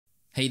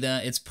Hey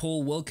there, it's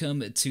Paul.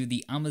 Welcome to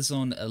the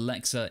Amazon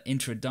Alexa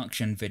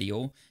introduction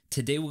video.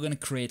 Today we're going to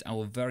create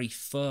our very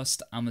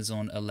first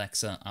Amazon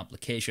Alexa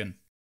application.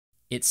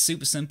 It's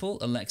super simple.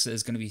 Alexa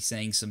is going to be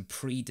saying some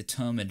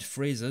predetermined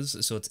phrases,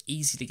 so it's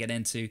easy to get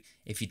into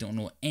if you don't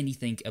know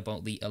anything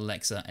about the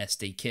Alexa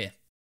SDK.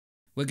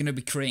 We're going to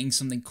be creating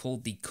something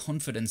called the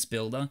Confidence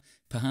Builder.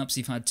 Perhaps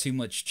you've had too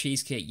much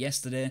cheesecake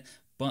yesterday,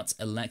 but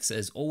Alexa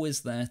is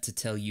always there to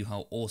tell you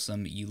how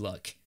awesome you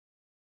look.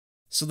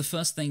 So the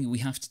first thing we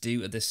have to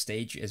do at this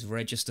stage is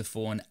register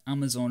for an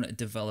Amazon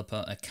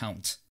developer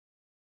account.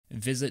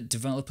 Visit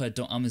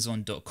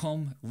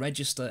developer.amazon.com,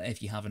 register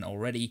if you haven't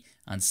already,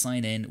 and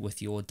sign in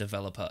with your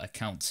developer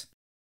account.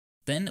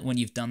 Then, when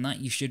you've done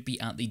that, you should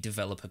be at the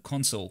developer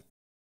console.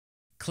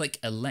 Click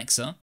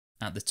Alexa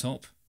at the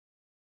top.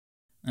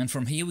 And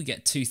from here we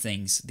get two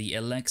things, the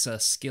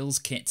Alexa Skills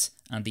Kit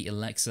and the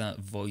Alexa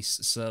Voice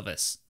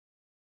Service.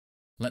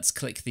 Let's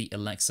click the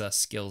Alexa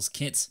Skills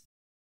Kit.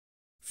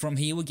 From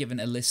here we're given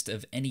a list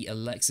of any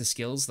Alexa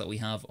skills that we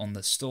have on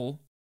the store,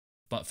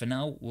 but for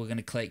now we're going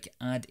to click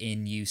Add a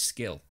New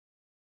Skill.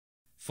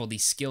 For the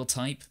skill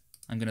type,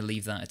 I'm going to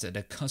leave that at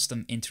a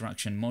custom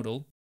interaction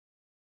model.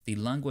 The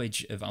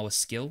language of our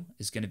skill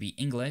is going to be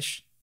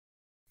English.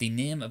 The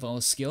name of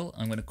our skill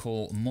I'm going to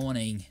call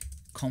Morning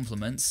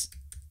Compliments.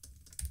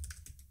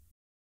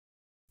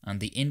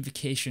 And the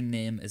invocation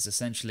name is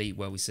essentially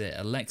where we say,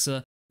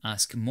 Alexa,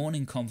 ask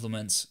morning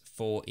compliments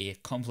for a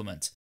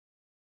compliment.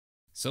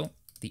 So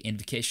the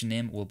invocation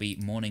name will be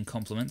Morning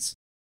Compliments.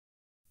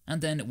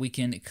 And then we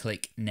can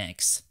click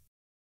Next.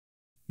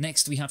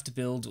 Next, we have to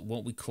build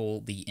what we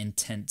call the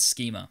intent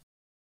schema.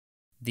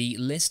 The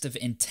list of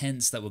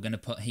intents that we're going to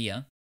put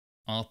here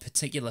are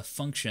particular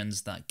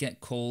functions that get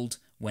called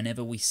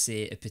whenever we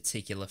say a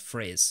particular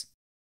phrase.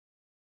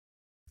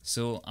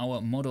 So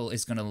our model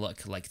is going to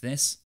look like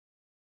this.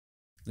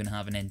 We're going to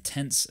have an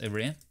intents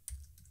array.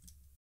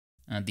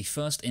 And the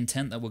first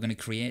intent that we're going to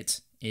create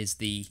is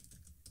the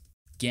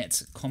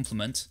get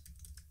complement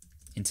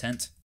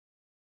intent,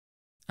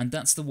 and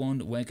that's the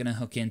one we're going to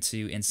hook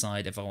into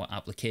inside of our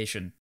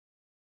application.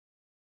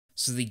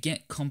 So the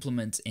get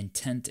complement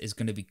intent is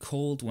going to be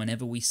called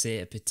whenever we say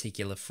a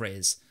particular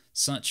phrase,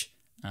 such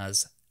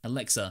as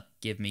Alexa,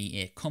 give me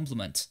a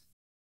compliment.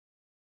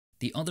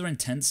 The other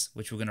intents,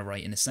 which we're going to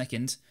write in a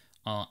second,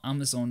 are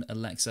Amazon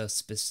Alexa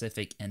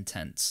specific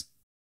intents.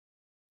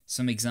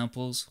 Some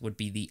examples would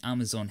be the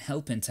Amazon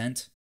help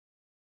intent,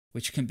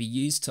 which can be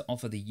used to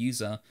offer the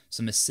user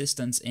some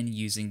assistance in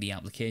using the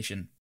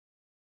application.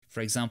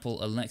 For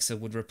example, Alexa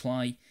would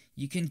reply,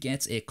 you can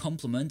get a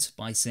compliment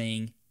by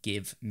saying,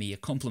 give me a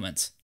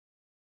compliment.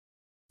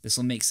 This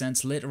will make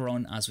sense later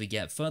on as we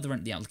get further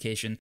into the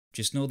application,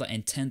 just know that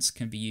intents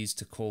can be used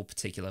to call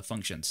particular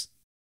functions.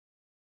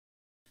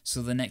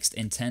 So the next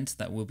intent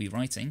that we'll be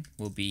writing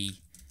will be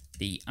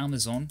the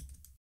Amazon.help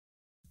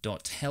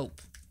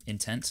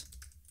intent,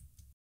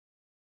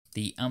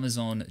 the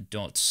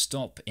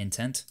Amazon.stop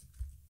intent,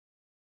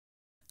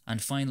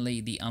 and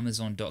finally the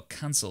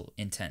Amazon.cancel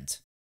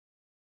intent.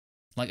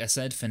 Like I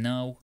said, for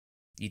now,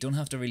 you don't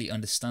have to really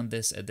understand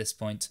this at this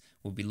point.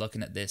 We'll be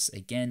looking at this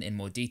again in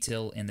more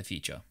detail in the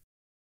future.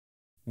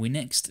 We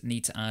next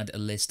need to add a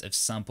list of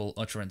sample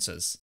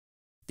utterances.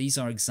 These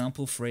are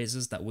example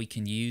phrases that we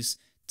can use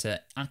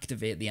to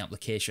activate the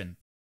application.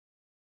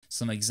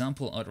 Some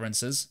example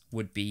utterances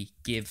would be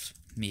give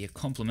me a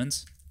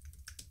compliment,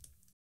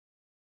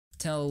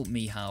 tell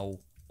me how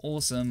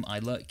awesome I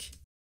look,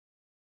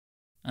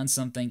 and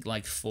something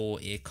like for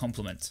a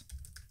compliment.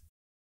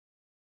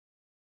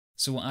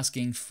 So we're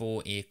asking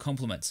for a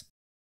compliment.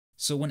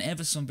 So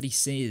whenever somebody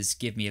says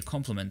give me a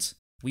compliment,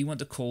 we want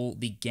to call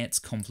the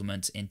get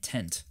compliment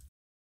intent.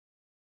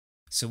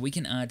 So we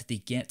can add the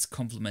get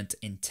compliment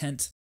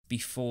intent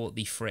before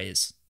the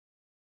phrase.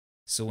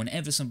 So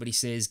whenever somebody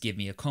says give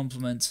me a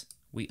compliment,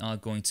 we are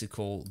going to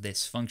call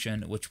this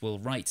function, which we'll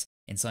write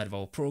inside of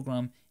our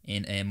program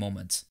in a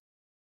moment.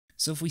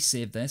 So if we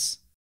save this,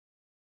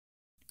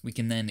 we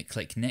can then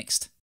click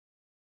Next.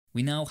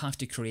 We now have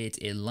to create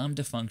a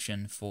lambda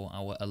function for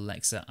our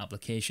Alexa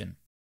application.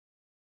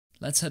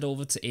 Let's head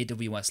over to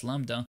AWS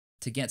Lambda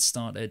to get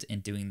started in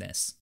doing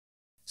this.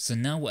 So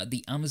now we're at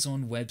the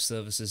Amazon Web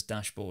Services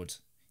dashboard.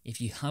 If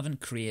you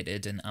haven't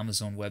created an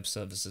Amazon Web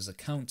Services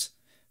account,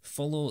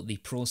 follow the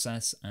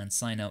process and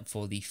sign up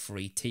for the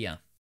free tier.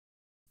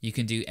 You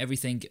can do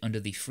everything under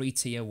the free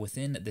tier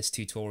within this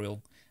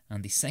tutorial.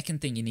 And the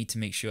second thing you need to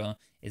make sure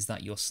is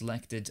that you're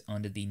selected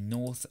under the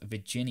North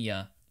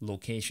Virginia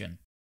location.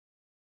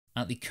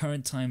 At the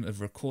current time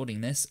of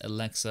recording this,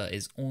 Alexa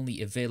is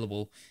only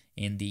available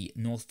in the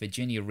North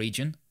Virginia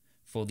region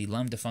for the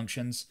Lambda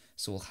functions,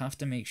 so we'll have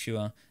to make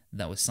sure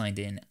that we're signed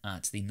in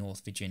at the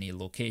North Virginia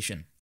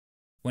location.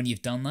 When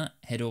you've done that,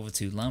 head over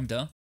to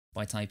Lambda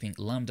by typing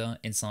Lambda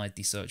inside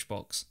the search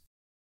box.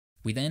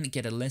 We then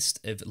get a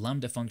list of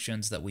Lambda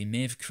functions that we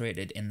may have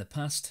created in the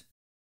past.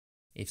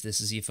 If this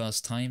is your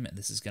first time,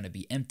 this is going to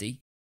be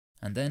empty,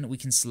 and then we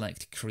can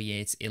select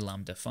Create a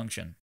Lambda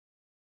function.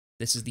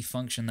 This is the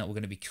function that we're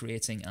going to be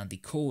creating and the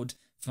code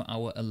for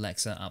our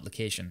Alexa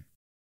application.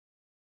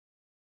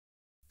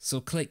 So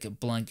click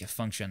blank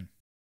function.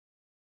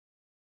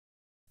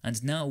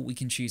 And now we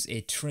can choose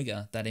a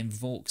trigger that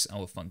invokes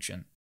our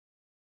function.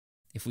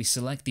 If we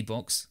select the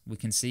box, we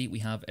can see we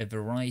have a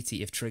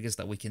variety of triggers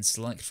that we can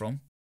select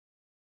from.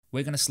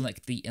 We're going to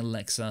select the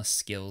Alexa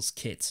Skills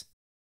Kit.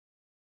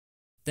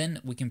 Then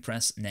we can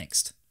press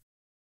Next.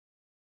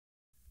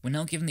 We're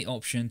now given the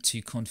option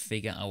to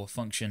configure our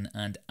function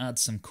and add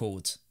some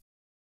code.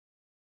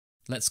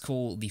 Let's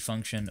call the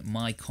function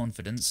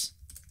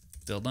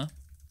myConfidenceBuilder.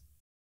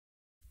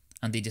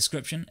 And the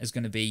description is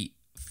going to be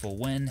for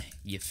when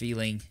you're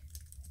feeling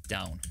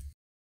down.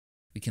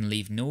 We can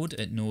leave node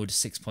at node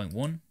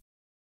 6.1,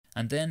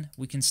 and then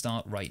we can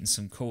start writing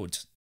some code.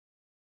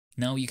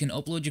 Now you can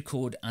upload your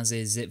code as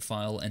a zip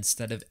file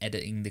instead of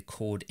editing the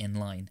code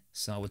inline,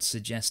 so I would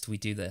suggest we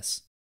do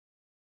this.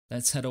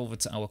 Let's head over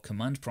to our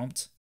command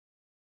prompt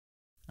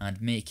and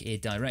make a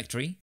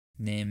directory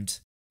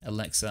named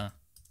Alexa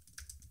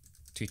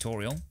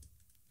tutorial.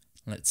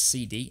 Let's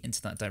cd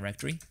into that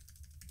directory.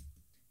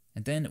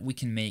 And then we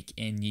can make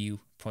a new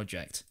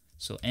project.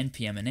 So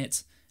npm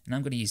init, and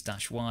I'm going to use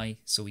 -y,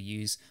 so we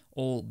use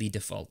all the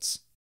defaults.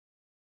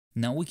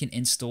 Now we can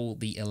install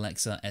the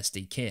Alexa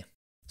SDK.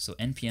 So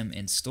npm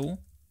install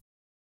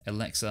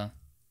alexa-sdk,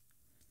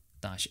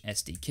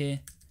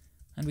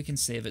 and we can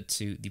save it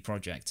to the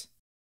project.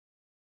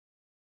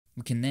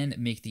 We can then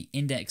make the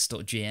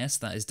index.js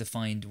that is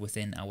defined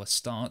within our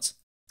start,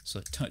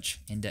 so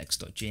touch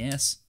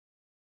index.js,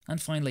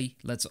 and finally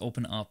let's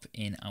open up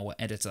in our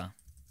editor.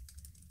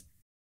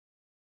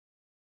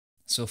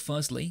 So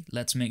firstly,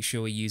 let's make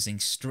sure we're using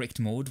strict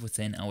mode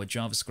within our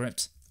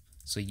JavaScript,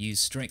 so use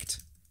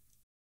strict.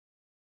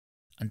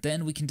 And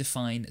then we can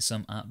define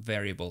some app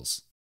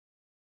variables.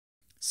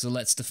 So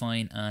let's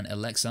define an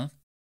Alexa.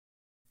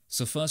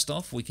 So first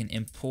off, we can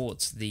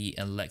import the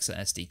Alexa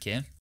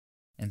SDK,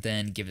 and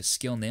then give a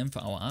skill name for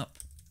our app.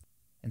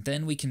 And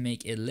then we can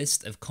make a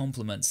list of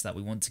compliments that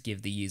we want to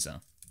give the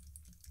user.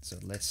 So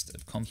list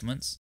of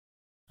compliments.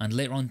 And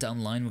later on down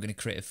the line, we're going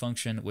to create a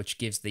function which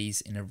gives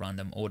these in a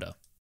random order.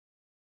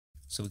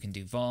 So we can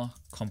do var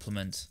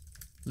complement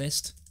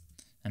list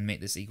and make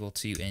this equal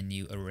to a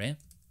new array.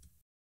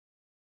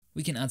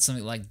 We can add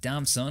something like,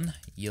 damn son,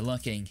 you're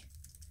looking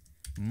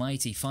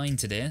mighty fine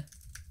today.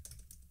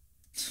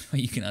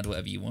 You can add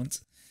whatever you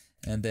want.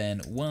 And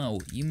then, wow,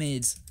 you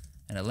made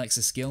an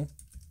Alexa skill.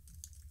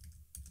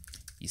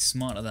 You're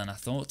smarter than I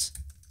thought.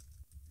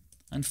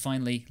 And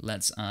finally,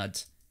 let's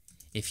add,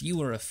 if you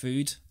were a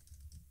food,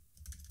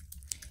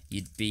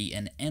 you'd be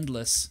an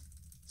endless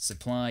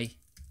supply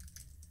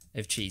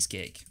of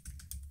cheesecake.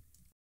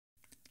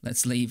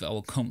 Let's leave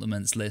our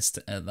compliments list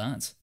at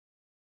that.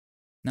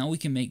 Now we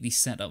can make the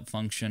setup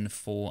function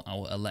for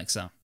our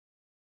Alexa.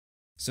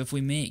 So if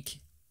we make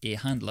a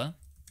handler,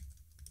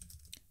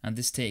 and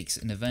this takes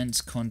an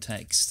event,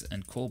 context,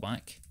 and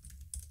callback,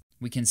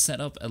 we can set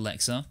up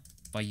Alexa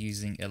by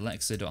using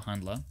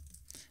alexa.handler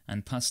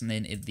and passing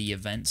in the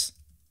event,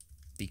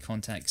 the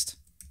context.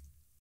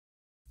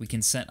 We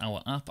can set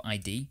our app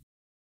ID,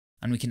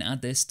 and we can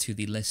add this to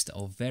the list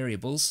of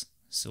variables,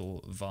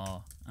 so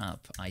var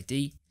app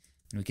ID,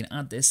 and we can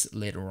add this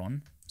later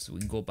on, so we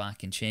can go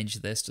back and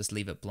change this, just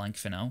leave it blank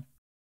for now.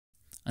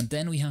 And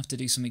then we have to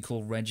do something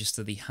called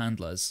register the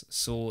handlers.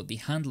 So the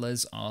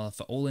handlers are,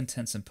 for all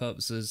intents and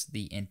purposes,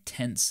 the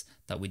intents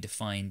that we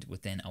defined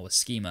within our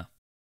schema.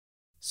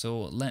 So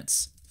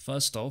let's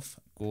first off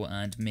go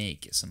and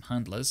make some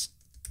handlers.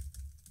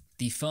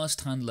 The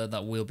first handler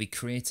that we'll be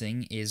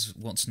creating is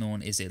what's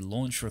known as a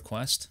launch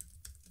request.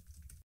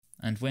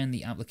 And when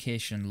the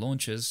application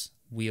launches,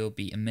 we'll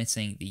be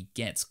emitting the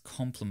get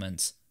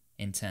complement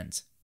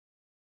intent.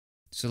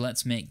 So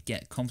let's make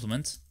get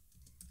complement,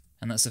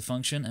 and that's a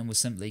function, and we're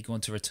simply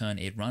going to return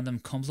a random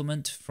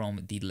complement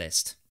from the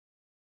list.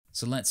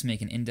 So let's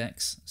make an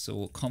index.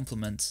 So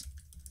complement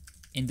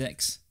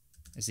index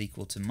is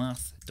equal to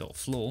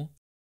math.floor,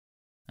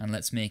 and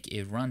let's make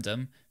a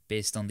random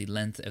based on the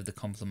length of the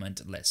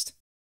complement list.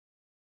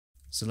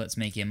 So let's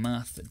make a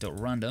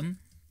math.random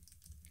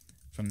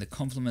from the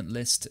complement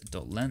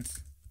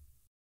list.length.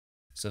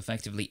 So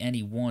effectively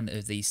any one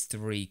of these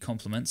three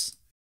complements.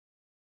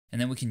 And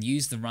then we can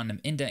use the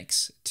random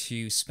index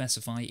to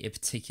specify a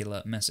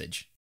particular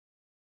message.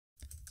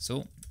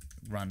 So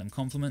random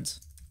complement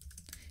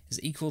is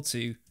equal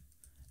to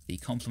the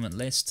complement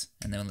list,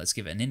 and then let's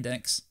give it an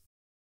index.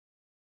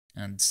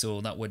 And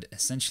so that would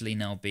essentially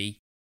now be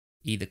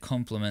either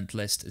complement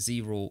list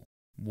 0,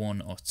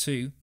 1, or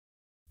 2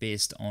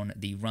 based on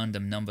the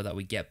random number that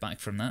we get back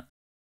from that.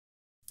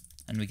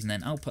 And we can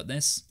then output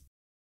this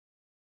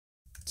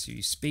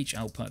to speech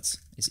output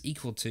is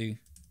equal to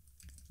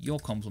your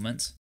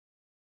complement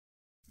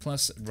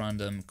plus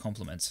random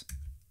complement.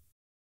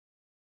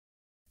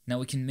 Now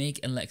we can make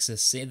Alexa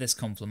say this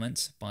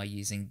complement by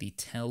using the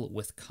tell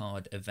with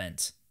card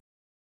event.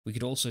 We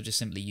could also just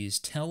simply use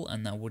tell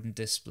and that wouldn't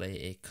display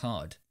a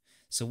card.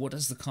 So what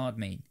does the card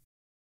mean?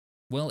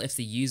 Well, if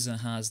the user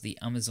has the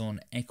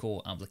Amazon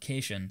Echo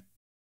application,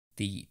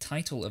 the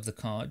title of the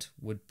card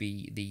would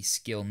be the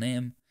skill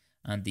name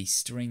and the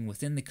string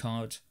within the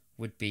card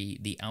would be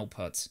the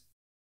output.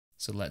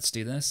 So let's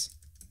do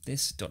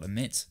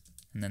this.emit,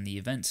 and then the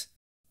event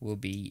will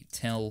be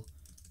tell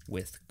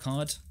with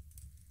card.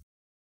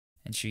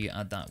 Ensure you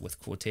add that with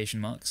quotation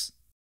marks.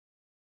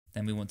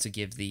 Then we want to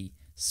give the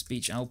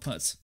speech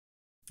output,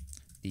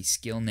 the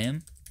skill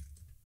name,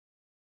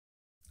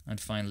 and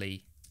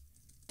finally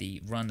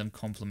the random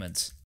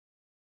complement.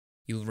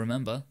 You'll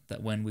remember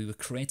that when we were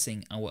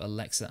creating our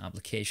Alexa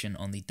application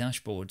on the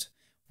dashboard,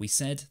 we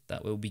said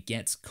that we'll be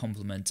get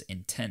complement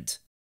intent.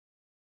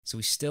 So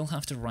we still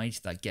have to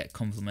write that get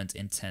complement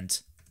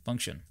intent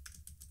function.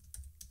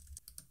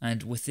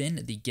 And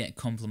within the get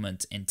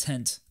complement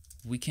intent,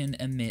 we can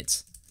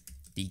emit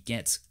the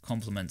get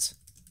complement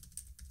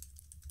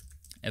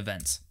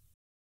event.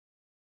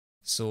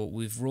 So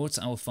we've wrote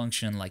our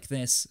function like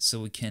this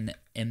so we can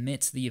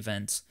emit the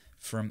event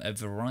from a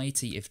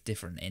variety of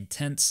different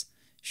intents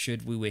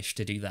should we wish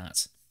to do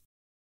that.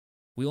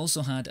 We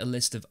also had a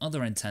list of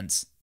other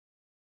intents,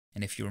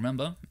 and if you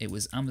remember, it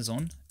was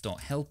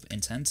Amazon.help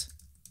intent,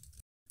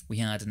 we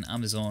had an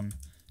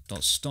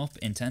Amazon.stop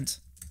intent,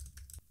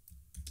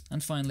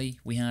 and finally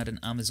we had an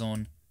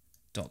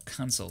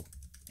Amazon.cancel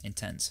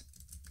intent.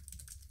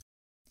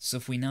 So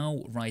if we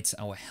now write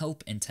our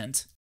help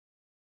intent,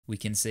 we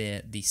can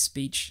say the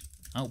speech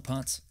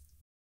output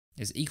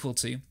is equal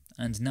to,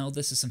 and now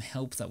this is some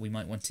help that we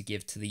might want to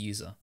give to the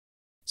user.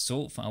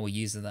 So for our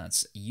user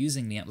that's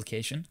using the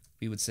application,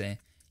 we would say,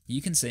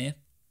 you can say,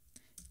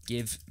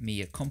 give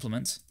me a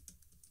compliment,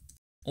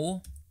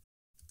 or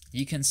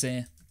you can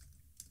say,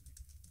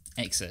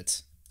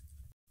 exit.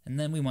 And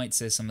then we might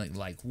say something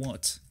like,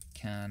 what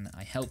can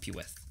I help you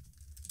with?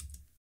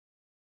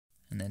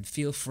 And then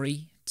feel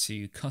free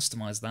to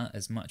customize that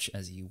as much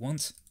as you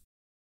want.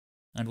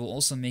 And we'll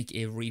also make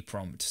a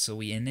reprompt. So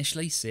we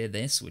initially say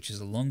this, which is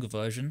a longer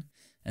version,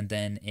 and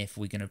then if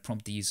we're going to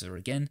prompt the user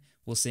again,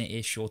 we'll say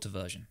a shorter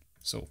version.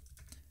 So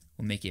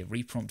we'll make a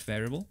reprompt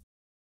variable,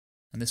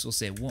 and this will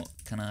say, what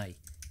can I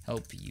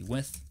help you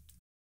with?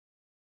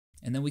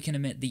 And then we can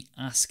emit the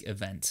ask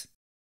event.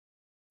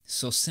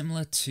 So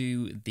similar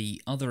to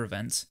the other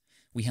event,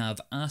 we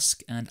have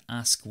ask and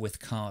ask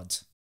with card.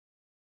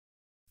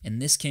 In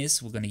this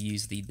case, we're going to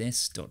use the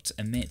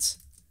this.emit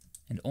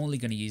and only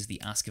going to use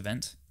the ask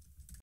event.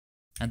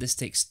 And this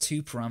takes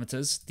two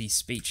parameters, the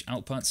speech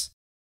output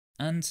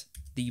and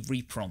the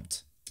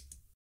reprompt.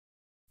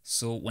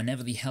 So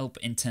whenever the help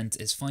intent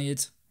is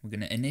fired, we're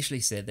going to initially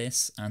say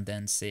this and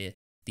then say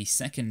the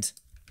second,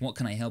 what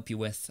can I help you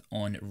with,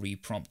 on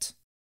reprompt.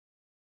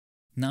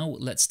 Now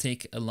let's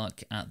take a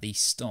look at the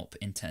stop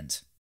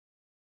intent.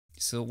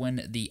 So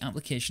when the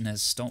application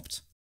has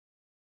stopped,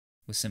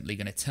 we're simply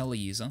going to tell the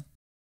user.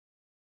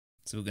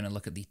 So we're going to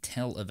look at the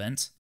tell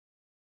event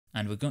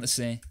and we're going to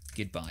say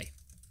goodbye.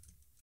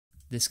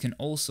 This can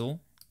also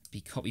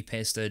be copy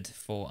pasted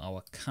for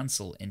our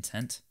cancel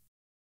intent,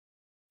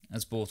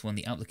 as both when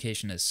the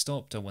application is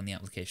stopped or when the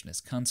application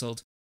is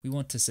cancelled, we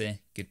want to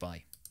say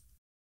goodbye.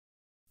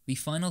 The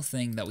final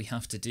thing that we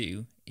have to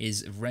do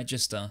is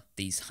register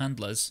these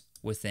handlers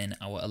within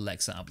our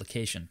Alexa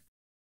application.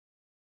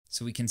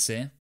 So we can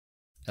say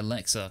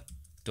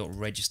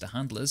alexa.register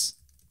handlers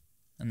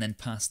and then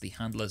pass the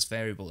handlers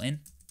variable in.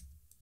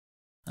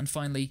 And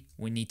finally,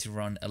 we need to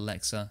run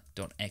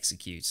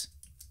alexa.execute.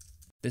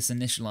 This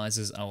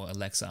initializes our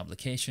Alexa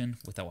application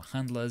with our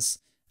handlers,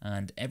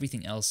 and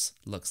everything else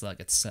looks like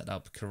it's set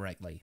up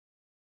correctly.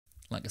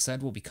 Like I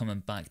said, we'll be coming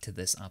back to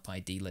this app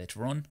ID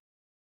later on,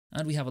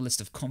 and we have a list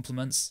of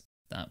complements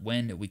that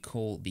when we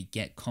call the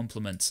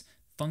getComplement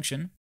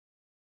function,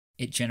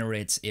 it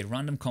generates a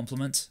random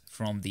complement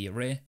from the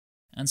array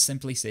and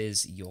simply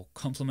says your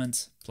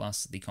complement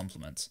plus the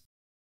complement.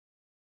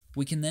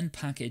 We can then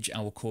package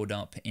our code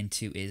up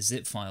into a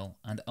zip file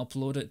and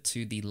upload it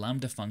to the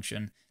lambda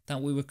function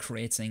that we were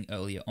creating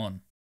earlier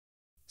on.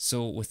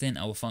 So within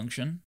our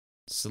function,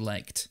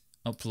 select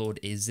upload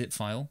a zip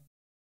file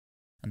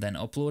and then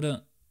upload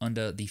it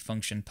under the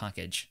function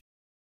package.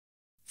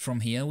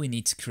 From here, we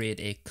need to create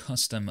a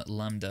custom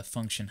lambda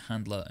function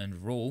handler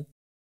and role.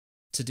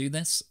 To do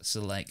this,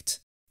 select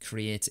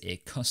create a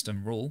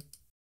custom role.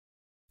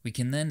 We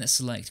can then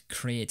select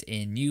create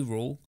a new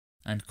role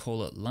and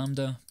call it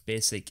lambda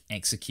basic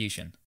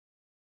execution.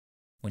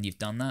 When you've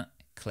done that,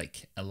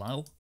 click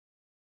allow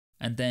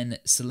and then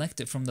select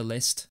it from the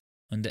list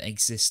under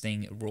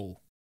existing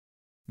role.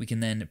 We can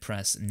then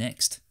press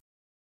next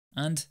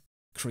and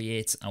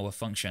create our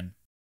function.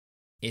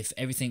 If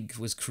everything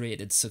was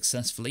created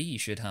successfully, you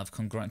should have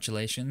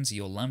congratulations,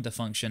 your lambda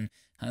function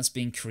has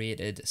been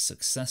created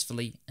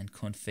successfully and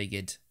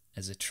configured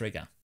as a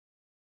trigger.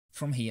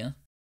 From here,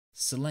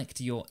 select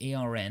your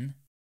ARN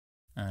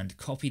and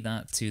copy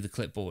that to the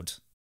clipboard.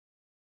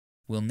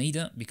 We'll need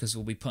it because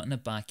we'll be putting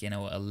it back in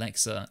our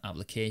Alexa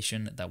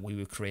application that we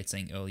were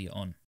creating earlier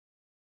on.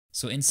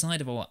 So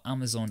inside of our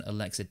Amazon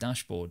Alexa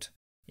dashboard,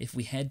 if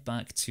we head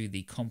back to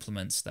the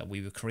complements that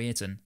we were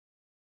creating,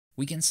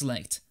 we can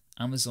select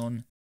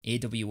Amazon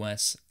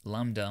AWS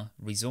Lambda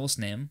resource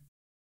name,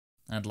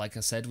 and like I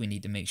said, we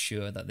need to make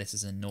sure that this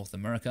is in North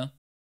America,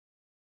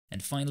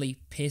 and finally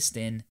paste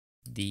in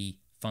the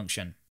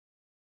function.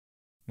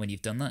 When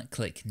you've done that,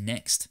 click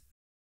Next.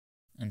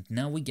 And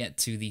now we get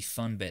to the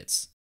fun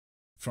bits.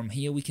 From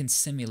here we can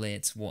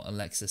simulate what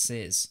Alexa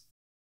says.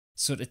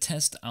 So to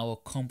test our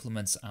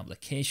compliments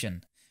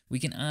application, we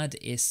can add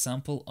a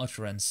sample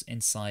utterance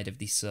inside of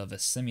the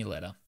service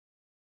simulator.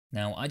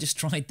 Now I just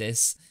tried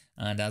this,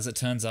 and as it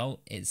turns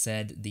out, it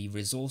said the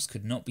resource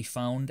could not be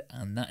found,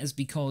 and that is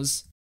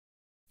because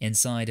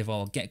inside of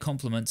our get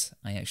compliment,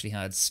 I actually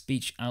had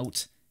speech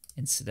out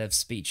instead of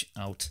speech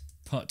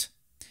output.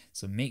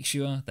 So make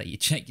sure that you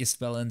check your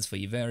spellings for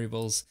your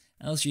variables,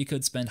 else you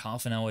could spend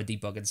half an hour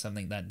debugging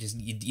something that just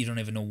you don't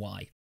even know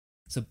why.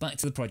 So back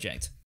to the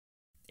project.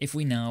 If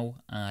we now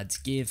add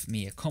give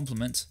me a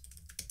compliment,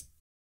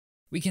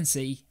 we can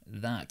see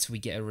that we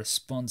get a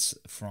response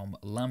from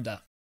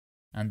Lambda.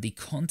 And the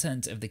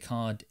content of the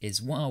card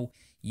is, wow,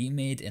 you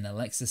made an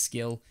Alexa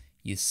skill,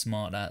 you're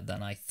smarter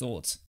than I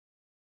thought.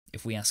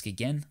 If we ask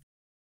again,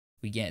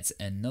 we get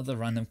another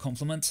random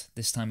compliment.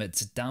 This time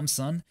it's damn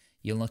son,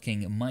 you're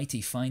looking mighty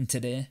fine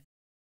today.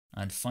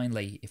 And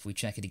finally, if we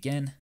check it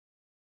again,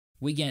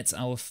 we get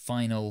our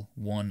final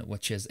one,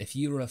 which is if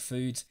you were a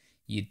food,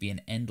 you'd be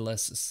an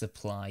endless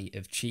supply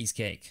of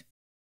cheesecake.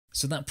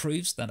 So that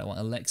proves that our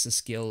Alexa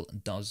skill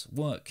does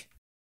work.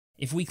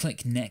 If we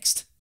click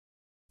Next,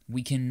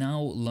 we can now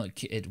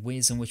look at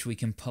ways in which we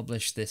can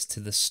publish this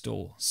to the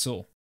store.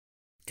 So,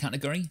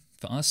 category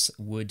for us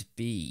would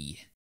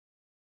be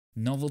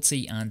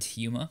novelty and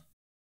humor,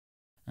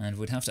 and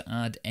we'd have to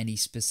add any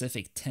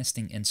specific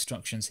testing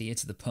instructions here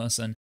to the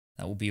person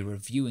that will be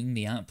reviewing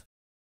the app.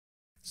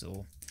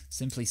 So,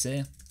 simply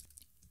say,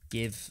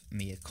 give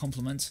me a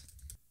compliment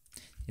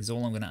is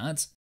all I'm going to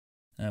add.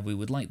 We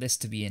would like this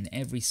to be in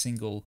every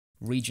single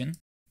region.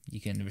 You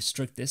can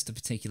restrict this to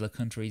particular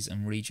countries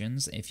and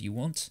regions if you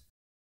want.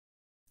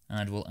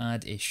 And we'll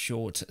add a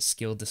short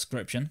skill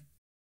description.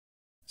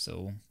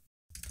 So,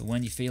 for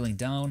when you're feeling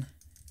down,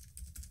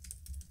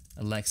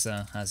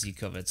 Alexa has you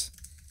covered.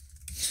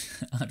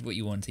 Add what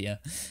you want here.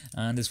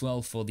 And as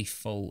well for the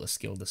full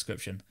skill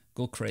description.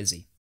 Go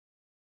crazy.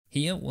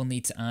 Here we'll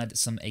need to add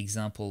some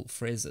example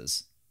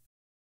phrases.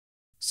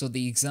 So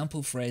the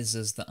example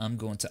phrases that I'm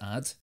going to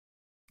add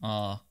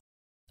are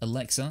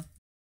Alexa,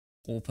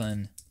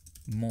 open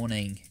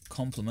morning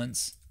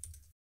compliments.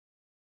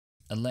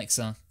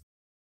 Alexa,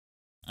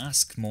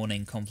 ask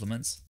morning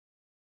compliments,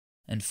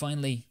 and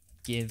finally,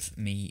 give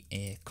me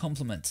a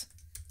compliment.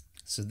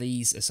 So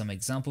these are some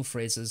example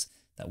phrases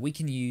that we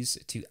can use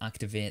to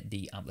activate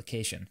the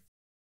application.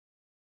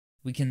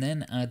 We can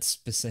then add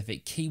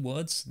specific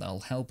keywords that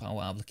will help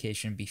our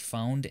application be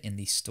found in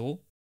the store.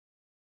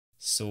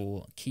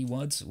 So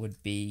keywords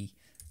would be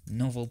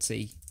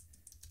novelty,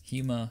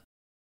 humor,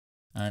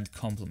 and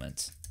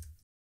compliment.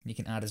 You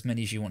can add as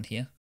many as you want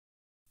here.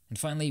 And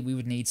finally, we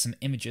would need some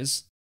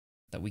images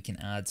that we can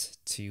add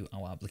to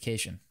our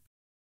application.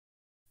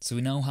 So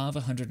we now have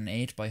a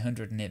 108 by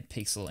 108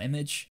 pixel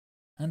image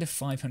and a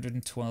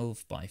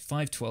 512 by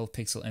 512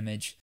 pixel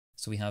image,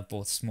 so we have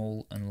both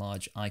small and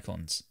large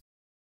icons.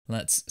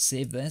 Let's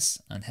save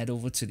this and head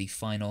over to the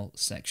final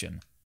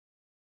section.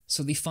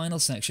 So the final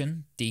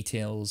section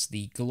details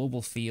the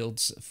global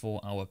fields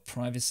for our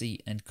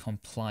privacy and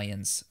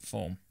compliance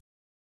form.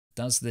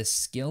 Does this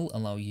skill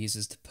allow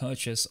users to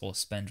purchase or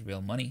spend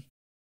real money?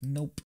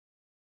 Nope.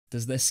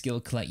 Does this skill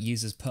collect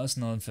users'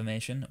 personal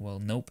information? Well,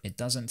 nope, it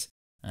doesn't.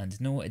 And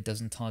no, it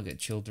doesn't target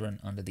children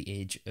under the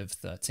age of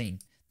 13.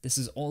 This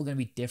is all going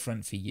to be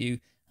different for you.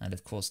 And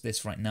of course,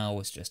 this right now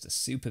is just a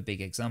super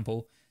big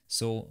example.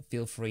 So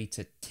feel free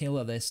to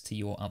tailor this to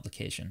your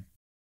application.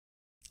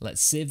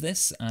 Let's save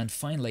this and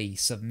finally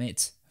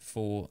submit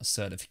for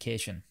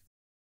certification.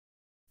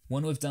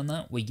 When we've done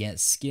that, we get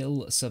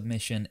skill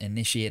submission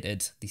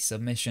initiated. The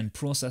submission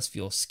process for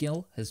your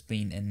skill has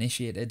been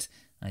initiated,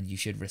 and you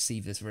should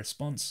receive this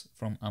response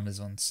from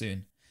Amazon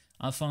soon.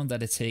 I've found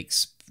that it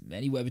takes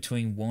anywhere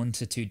between 1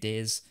 to 2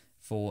 days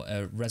for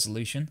a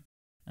resolution,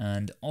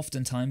 and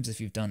oftentimes if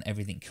you've done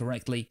everything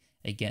correctly,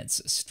 it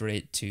gets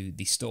straight to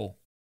the store.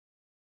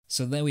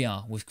 So there we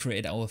are, we've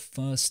created our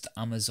first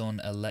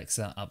Amazon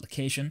Alexa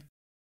application.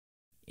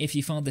 If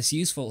you found this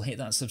useful, hit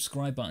that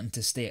subscribe button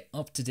to stay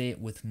up to date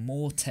with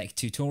more tech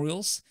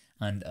tutorials,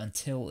 and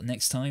until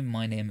next time,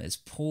 my name is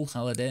Paul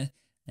Halliday,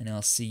 and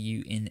I'll see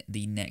you in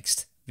the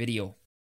next video.